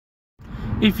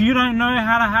If you don't know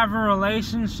how to have a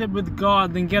relationship with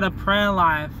God, then get a prayer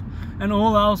life, and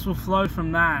all else will flow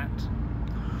from that.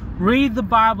 Read the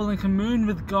Bible and commune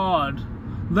with God.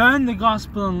 Learn the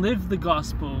gospel and live the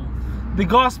gospel. The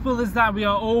gospel is that we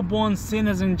are all born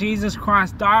sinners and Jesus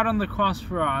Christ died on the cross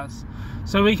for us,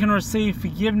 so we can receive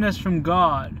forgiveness from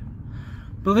God.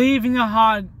 Believe in your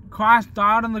heart Christ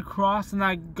died on the cross and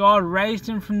that God raised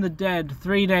him from the dead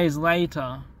 3 days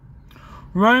later.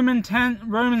 Romans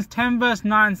 10 verse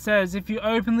 9 says, if you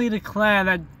openly declare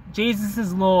that Jesus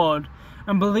is Lord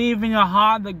and believe in your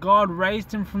heart that God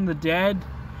raised him from the dead,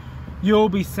 you'll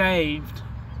be saved.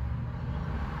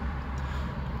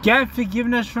 Get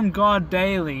forgiveness from God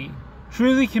daily.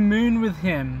 Truly commune with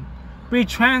him. Be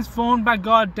transformed by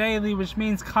God daily, which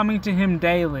means coming to him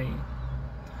daily.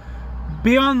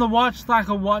 Be on the watch like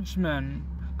a watchman.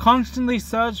 Constantly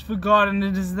search for God, and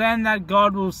it is then that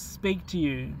God will speak to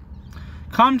you.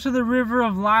 Come to the river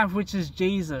of life, which is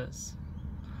Jesus.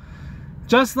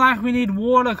 Just like we need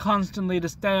water constantly to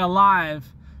stay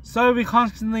alive, so we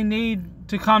constantly need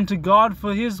to come to God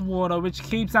for his water, which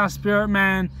keeps our spirit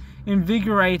man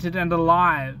invigorated and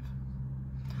alive.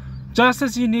 Just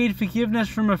as you need forgiveness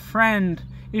from a friend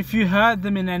if you hurt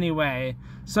them in any way,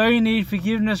 so you need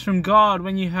forgiveness from God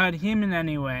when you hurt him in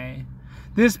any way.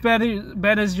 This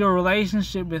betters your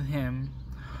relationship with him.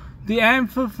 The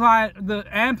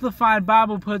Amplified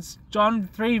Bible puts John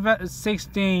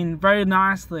 3:16 very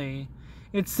nicely.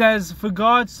 It says, for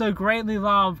God so greatly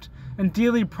loved and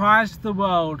dearly prized the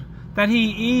world that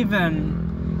he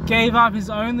even gave up his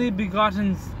only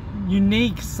begotten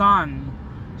unique Son,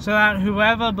 so that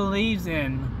whoever believes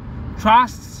in,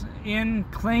 trusts in,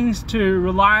 clings to,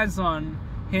 relies on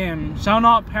him shall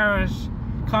not perish,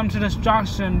 come to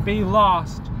destruction, be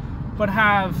lost, but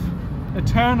have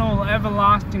eternal,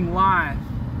 everlasting life.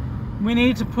 We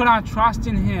need to put our trust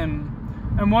in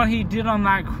him and what he did on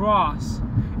that cross.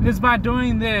 It is by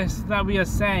doing this that we are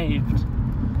saved.